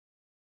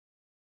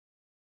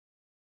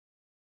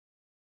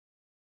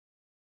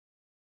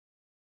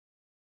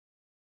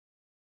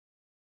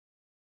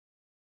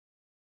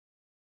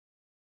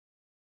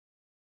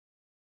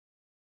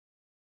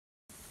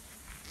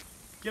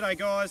G'day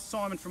guys,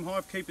 Simon from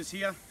HiveKeepers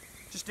here.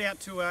 Just out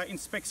to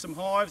inspect some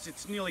hives.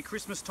 It's nearly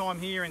Christmas time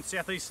here in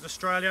southeast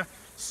Australia.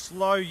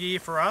 Slow year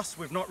for us.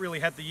 We've not really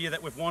had the year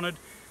that we've wanted.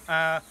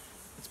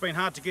 It's been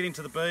hard to get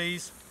into the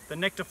bees. The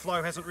nectar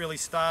flow hasn't really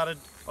started.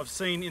 I've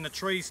seen in the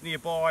trees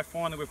nearby,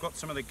 finally we've got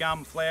some of the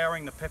gum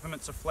flowering, the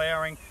peppermints are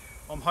flowering.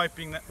 I'm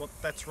hoping that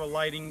that's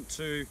relating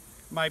to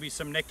maybe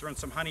some nectar and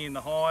some honey in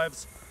the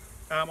hives.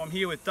 I'm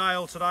here with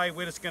Dale today.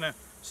 We're just going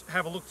to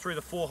have a look through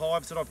the 4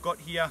 hives that I've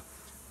got here.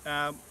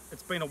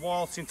 It's been a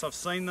while since I've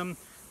seen them.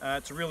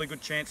 It's a really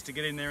good chance to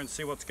get in there and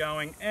see what's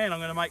going, and I'm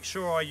going to make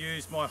sure I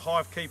use my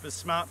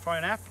HiveKeepers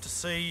smartphone app to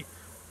see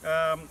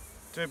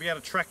to be able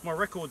to track my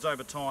records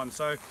over time.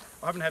 So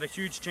I haven't had a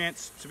huge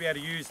chance to be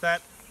able to use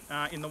that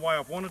in the way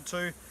I've wanted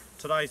to.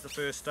 Today's the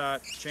first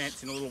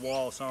chance in a little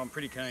while, so I'm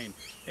pretty keen.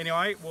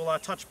 Anyway, we'll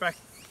touch back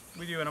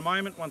with you in a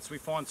moment once we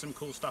find some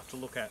cool stuff to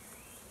look at.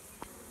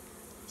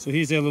 So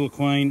here's our little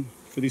queen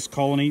for this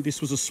colony. This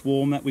was a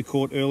swarm that we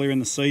caught earlier in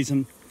the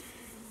season.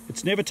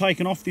 It's never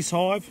taken off, this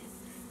hive.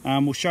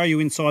 We'll show you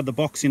inside the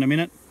box in a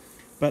minute,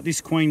 but this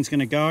queen's going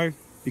to go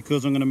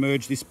because I'm going to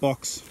merge this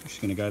box. She's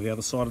going to go to the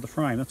other side of the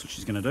frame. That's what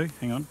she's going to do.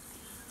 Hang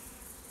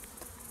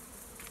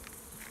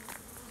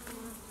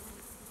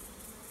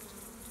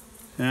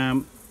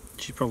on.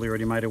 She probably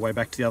already made her way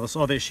back to the other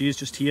side. Oh, there she is,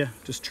 just here,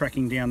 just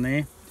tracking down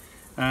there.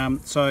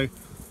 So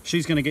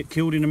she's going to get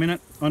killed in a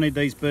minute. I need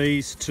these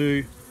bees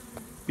to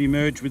be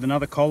merged with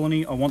another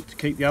colony. I want to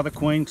keep the other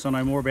queen because I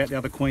know more about the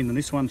other queen than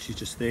this one. She's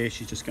just there,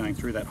 she's just going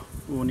through that,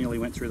 or nearly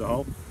went through the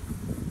hole.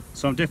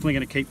 So I'm definitely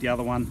going to keep the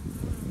other one.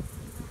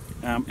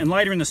 And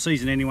later in the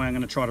season anyway, I'm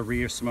going to try to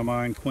rear some of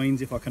my own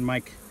queens if I can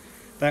make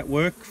that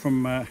work,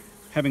 from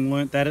having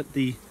learnt that at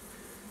the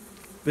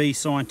bee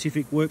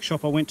scientific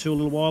workshop I went to a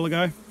little while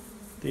ago.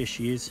 There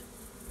she is.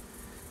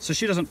 So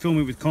she doesn't fill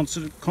me with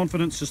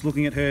confidence just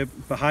looking at her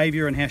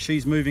behaviour and how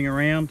she's moving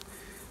around.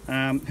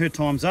 Her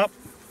time's up.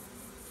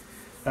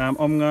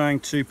 I'm going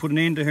to put an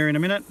end to her in a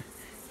minute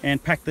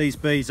and pack these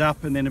bees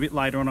up, and then a bit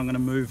later on I'm going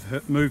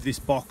to move this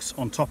box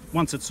on top.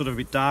 Once it's sort of a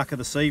bit darker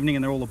this evening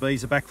and all the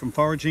bees are back from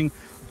foraging,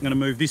 I'm going to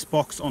move this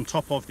box on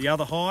top of the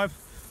other hive.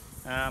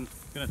 I'm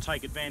going to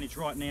take advantage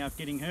right now of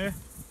getting her,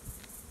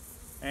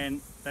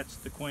 and that's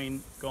the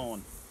queen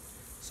gone.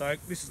 So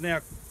this is now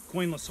a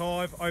queenless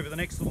hive. Over the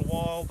next little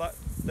while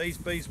these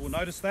bees will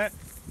notice that.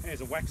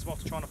 There's a wax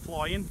moth trying to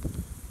fly in.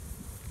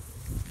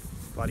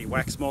 Bloody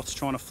wax moths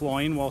trying to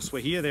fly in whilst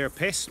we're here. They're a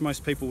pest.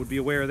 Most people would be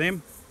aware of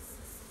them.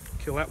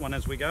 Kill that one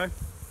as we go.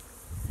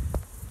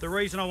 The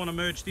reason I want to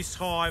merge this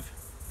hive,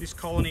 this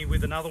colony,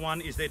 with another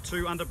one is they're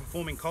 2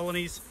 underperforming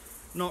colonies,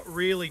 not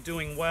really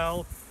doing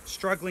well,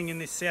 struggling in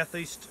this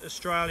southeast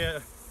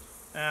Australia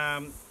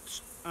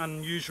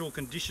unusual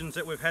conditions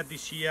that we've had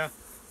this year,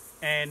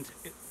 and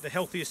the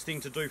healthiest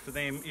thing to do for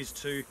them is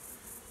to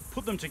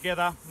put them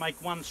together, make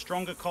one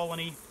stronger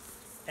colony,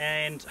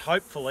 and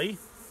hopefully,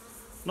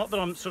 not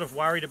that I'm sort of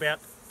worried about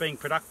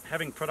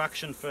having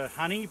production for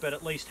honey, but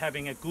at least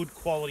having a good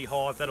quality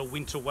hive that'll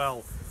winter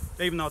well.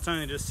 Even though it's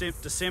only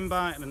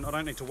December and I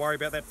don't need to worry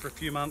about that for a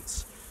few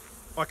months,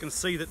 I can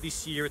see that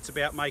this year it's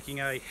about making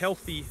a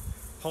healthy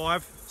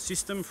hive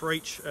system for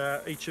each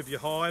of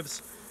your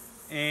hives,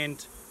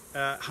 and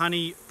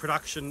honey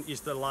production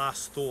is the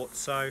last thought.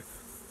 So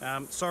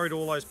sorry to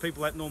all those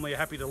people that normally are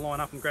happy to line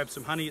up and grab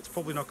some honey. It's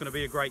probably not going to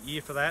be a great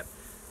year for that.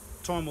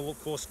 Time will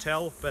of course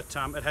tell, but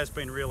it has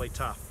been really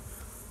tough.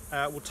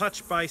 We'll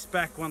touch base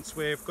back once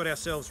we've got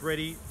ourselves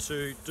ready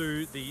to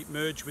do the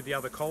merge with the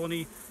other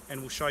colony, and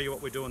we'll show you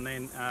what we're doing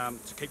then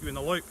to keep you in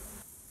the loop.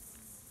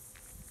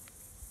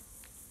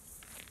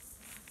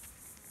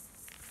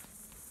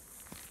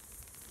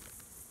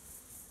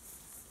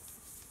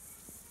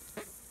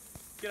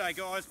 G'day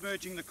guys,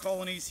 merging the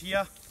colonies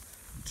here.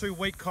 2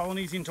 weak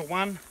colonies into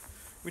one,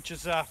 which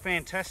is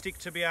fantastic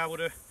to be able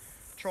to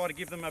try to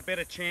give them a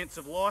better chance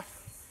of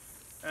life.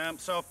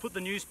 So I've put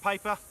the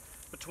newspaper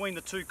between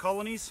the 2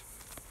 colonies.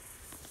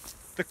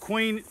 The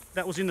queen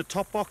that was in the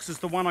top box is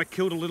the one I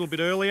killed a little bit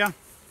earlier,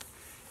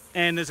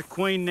 and there's a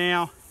queen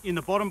now in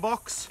the bottom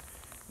box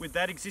with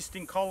that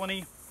existing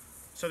colony.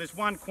 So there's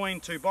 1 queen,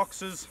 2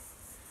 boxes.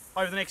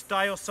 Over the next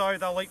day or so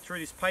they'll eat through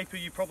this paper,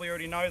 you probably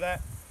already know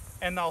that,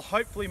 and they'll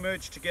hopefully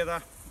merge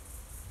together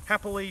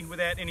happily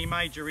without any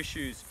major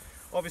issues.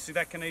 Obviously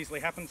that can easily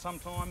happen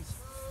sometimes.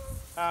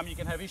 You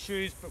can have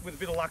issues, but with a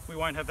bit of luck we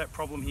won't have that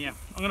problem here.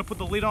 I'm going to put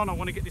the lid on. I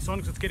want to get this on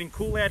because it's getting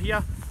cool out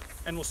here,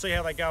 and we'll see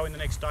how they go in the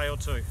next day or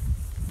 2.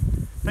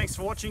 Thanks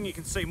for watching. You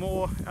can see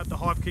more at the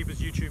HiveKeepers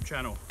YouTube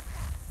channel.